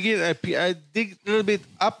kept digging. I dig a little bit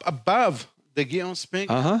up above the Gihon Spring.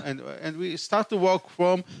 And we start to walk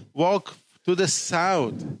to the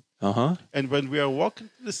south. And when we are walking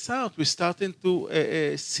to the south, we're starting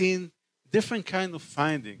to see different kind of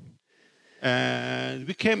finding. And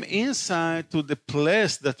we came inside to the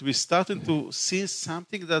place that we started to see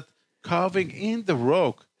something that carving in the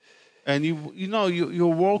rock. And you're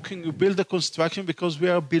walking, you build the construction because we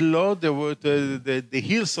are below the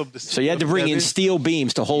hills of the city. So you had to bring in steel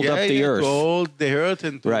beams to hold up the earth. To hold the earth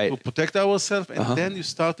and to protect ourselves. And then you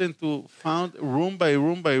started to find room by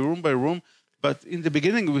room by room by room. But in the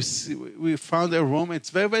beginning, we found a room. It's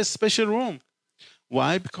a very, very special room.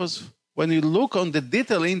 Why? Because when you look on the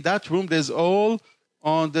detail in that room, there's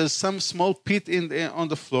some small pit on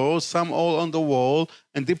the floor, some all on the wall,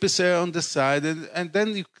 and deepest area on the side. And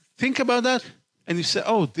then you think about that, and you say,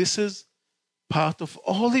 oh, this is part of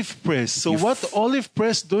olive press. So what olive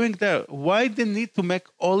press doing there? Why they need to make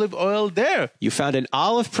olive oil there? You found an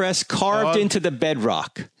olive press carved into the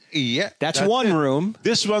bedrock. Yeah. That's one room.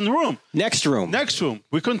 This one room. Next room.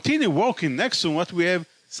 We continue walking. Next room, what we have,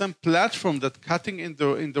 some platform that cutting in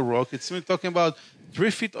the rock. It's we're talking about 3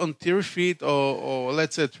 feet on 3 feet, or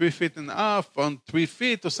let's say 3 feet and a half on 3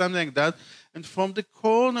 feet, or something like that. And from the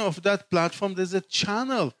corner of that platform, there's a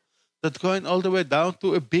channel that's going all the way down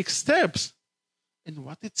to a big steps. And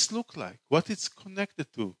what it's look like, what it's connected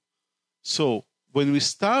to. So when we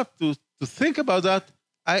start to think about that,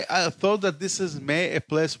 I thought that this is a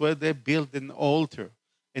place where they build an altar,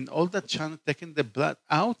 and all that channel taking the blood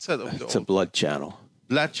outside of the altar. It's a blood channel.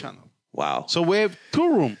 Blood channel. Wow. So we have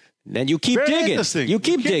 2 rooms. Then you keep digging. You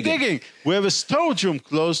keep digging. We have a storage room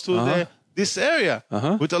close to this area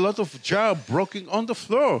with a lot of jar broken on the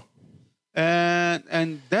floor.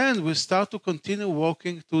 And then we start to continue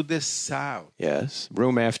walking to the south. Yes,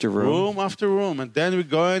 room after room. Room after room. And then we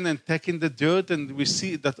go in and taking the dirt, and we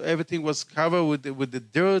see that everything was covered with the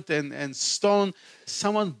dirt and stone.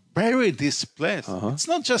 Someone buried this place. It's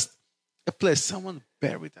not just a place. Someone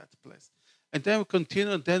buried that place. And then we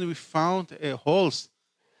continue, and then we found holes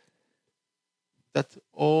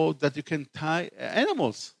that you can tie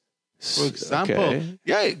animals. For example,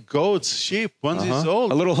 goats, sheep, once it's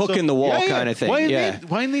old. A little hook in the wall kind of thing.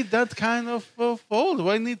 Why need that kind of hole?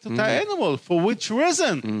 Why need to tie animal? For which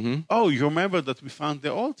reason? Oh, you remember that we found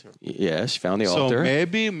the altar. Yes, found the altar. So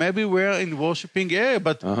maybe we're in worshiping area,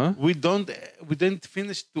 but we didn't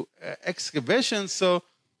finish the excavation, so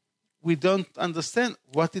we don't understand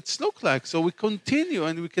what it's look like. So we continue,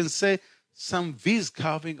 and we can say some V's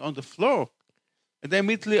carving on the floor. And then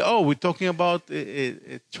immediately, we're talking about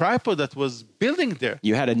a tripod that was building there.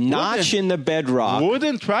 You had a notch in the bedrock.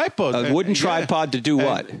 Wooden tripod. A wooden tripod to do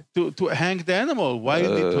what? To hang the animal. Why you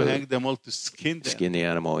need to hang the animal? To skin them. Skin the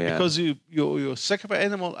animal, yeah. Because you sacrifice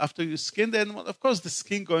animal, after you skin the animal, of course the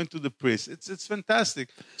skin going to the priest. It's fantastic.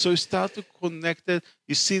 So you start to connect it.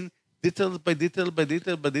 You see detail by detail by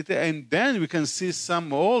detail by detail, and then we can see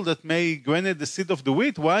some oil that may granite the seed of the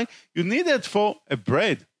wheat. Why? You need it for a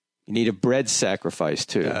bread. You need a bread sacrifice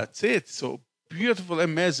too. That's it. So beautiful,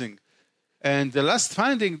 amazing. And the last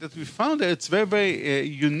finding that we found, it's very, very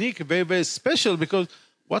unique, very, very special, because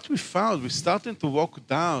what we found, we started to walk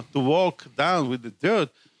down with the dirt,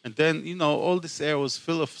 and then, all this area was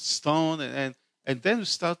full of stone, and then we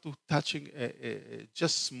start to touching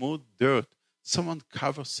just smooth dirt. Someone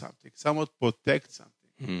covers something, someone protects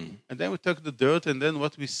something. And then we took the dirt, and then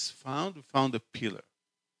what we found a pillar.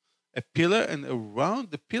 A pillar, and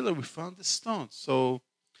around the pillar we found a stone. So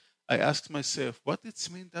I asked myself, what does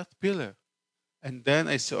it mean, that pillar? And then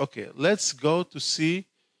I said, okay, let's go to see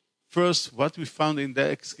first what we found in the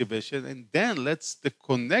excavation, and then let's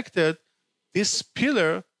connect this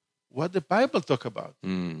pillar, what the Bible talk about.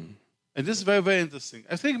 And this is very, very interesting.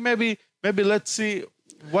 I think maybe let's see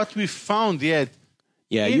what we found yet.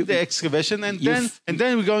 In the excavation, and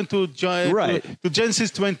then we're going to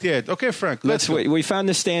Genesis 28. Okay, Frank, let's wait. We found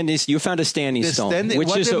the standing. You found a standing stone,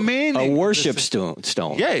 which is a worship stone.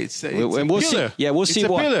 Yeah, it's a pillar. See. Yeah, we'll see it's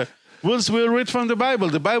what. A pillar. We'll read from the Bible.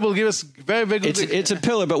 The Bible gives us very, very good. It's a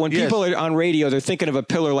pillar, but when people are on radio, they're thinking of a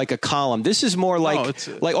pillar like a column. This is more like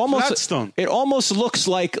almost flat stone. It almost looks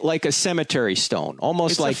like a cemetery stone,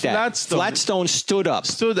 almost like that. Flat stone stood up.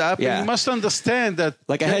 Yeah. And you must understand that,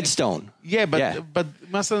 like a headstone. Yeah, but you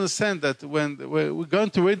must understand that when we're going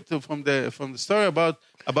to read from the story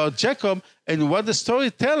about Jacob, and what the story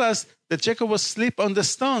tells us, that Jacob was sleep on the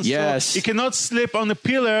stones. Yes. So he cannot sleep on a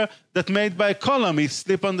pillar that made by a column. He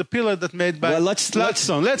sleep on the pillar that made by flat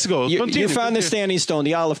stone. Let's go. You found the standing stone,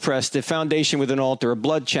 the olive press, the foundation with an altar, a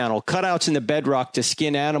blood channel, cutouts in the bedrock to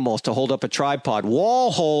skin animals, to hold up a tripod,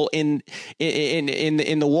 wall hole in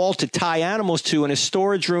the wall to tie animals to, and a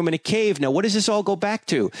storage room in a cave. Now, what does this all go back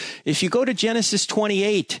to? If you go to Genesis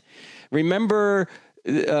 28, remember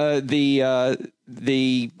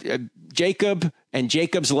Jacob and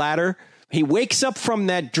Jacob's ladder? He wakes up from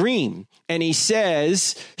that dream and he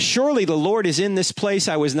says, surely the Lord is in this place.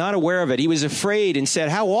 I was not aware of it. He was afraid and said,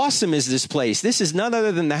 how awesome is this place? This is none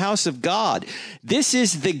other than the house of God. This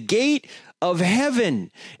is the gate of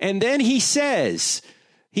heaven. And then he says,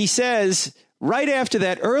 right after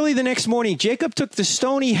that, early the next morning, Jacob took the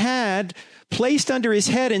stone he had placed under his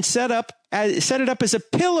head and set it up as a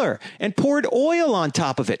pillar and poured oil on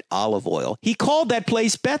top of it, olive oil. He called that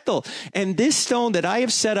place Bethel. And this stone that I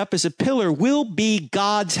have set up as a pillar will be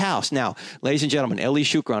God's house. Now, ladies and gentlemen, Eli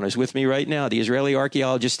Shukron is with me right now. The Israeli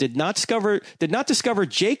archaeologist did not discover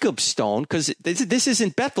Jacob's stone, because this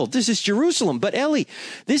isn't Bethel. This is Jerusalem. But Eli,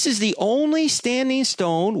 this is the only standing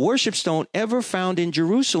stone, worship stone, ever found in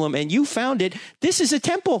Jerusalem. And you found it. This is a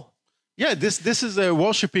temple. Yeah, this is a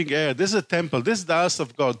worshiping area. This is a temple. This is the house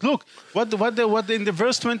of God. Look, what in the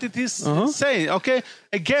verse 22 is saying. Okay,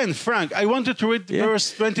 again, Frank, I wanted to read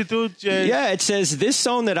verse 22. It says, this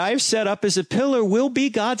stone that I've set up as a pillar will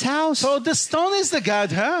be God's house. So the stone is the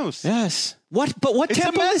God's house. Yes. What it's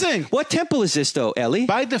temple? Amazing. What temple is this, though, Eli?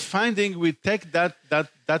 By the finding, we take that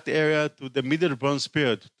area to the Middle Bronze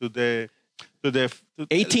period, to the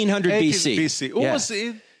 1800 BC. Who was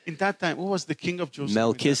in that time, who was the king of Jerusalem?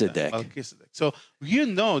 Melchizedek. So you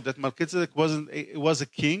know that Melchizedek was a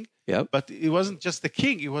king, but he wasn't just a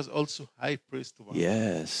king, he was also high priest.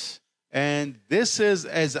 Yes. And this is,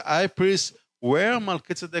 as high priest, where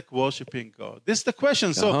Melchizedek worshiping God. This is the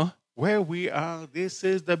question. So where we are, this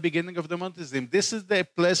is the beginning of the monotheism. This is the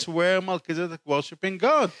place where Melchizedek worshiping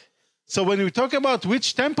God. So when we talk about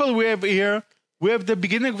which temple we have here, we have the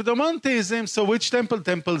beginning of the monotheism. So which temple?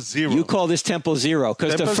 Temple 0. You call this temple 0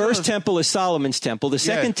 because the first temple is Solomon's temple. The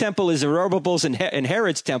second temple is Zerubbabel's and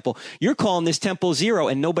Herod's temple. You're calling this temple 0,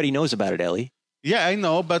 and nobody knows about it, Eli. Yeah, I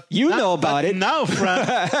know, but you know about it now, Frank.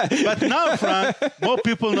 More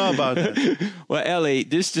people know about it. Well, Eli,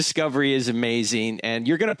 this discovery is amazing, and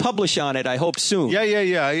you're going to publish on it, I hope, soon. Yeah.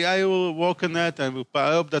 I will work on that. I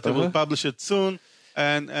hope that I will publish it soon.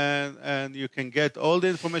 And you can get all the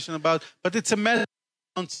information about. But it's a method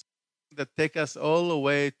that take us all the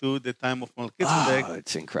way to the time of Melchizedek. Oh,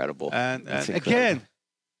 it's incredible. And again,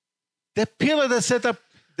 the pillar that set up,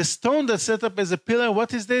 the stone that set up as a pillar,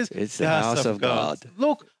 what is this? It's the house of God.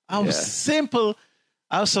 Look how simple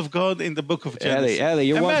house of God in the book of Genesis. Ellie,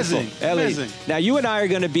 you're amazing, wonderful. Ellie, amazing. now you and I are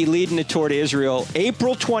going to be leading the tour to Israel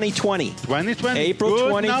April 2020. 2020. April Good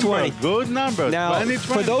 2020. Number, good number. Now, 2020.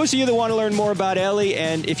 for those of you that want to learn more about Ellie,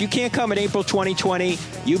 and if you can't come in April 2020,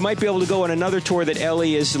 you might be able to go on another tour that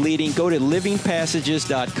Ellie is leading. Go to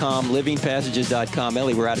livingpassages.com, livingpassages.com.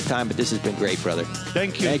 Ellie, we're out of time, but this has been great, brother.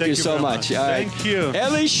 Thank you. Thank you so much. Thank you.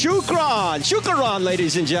 Ellie Shukran. Shukran,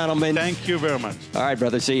 ladies and gentlemen. Thank you very much. All right,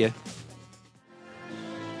 brother. See you.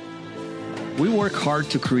 We work hard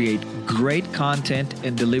to create great content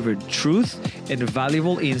and deliver truth and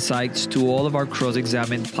valuable insights to all of our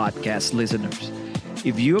Cross-Examined podcast listeners.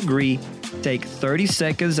 If you agree, take 30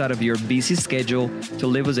 seconds out of your busy schedule to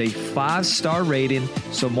leave us a 5-star rating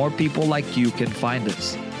so more people like you can find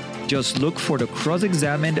us. Just look for the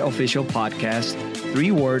Cross-Examined Official Podcast,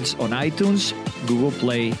 3 words, on iTunes, Google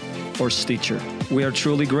Play, or Stitcher. We are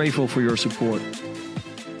truly grateful for your support.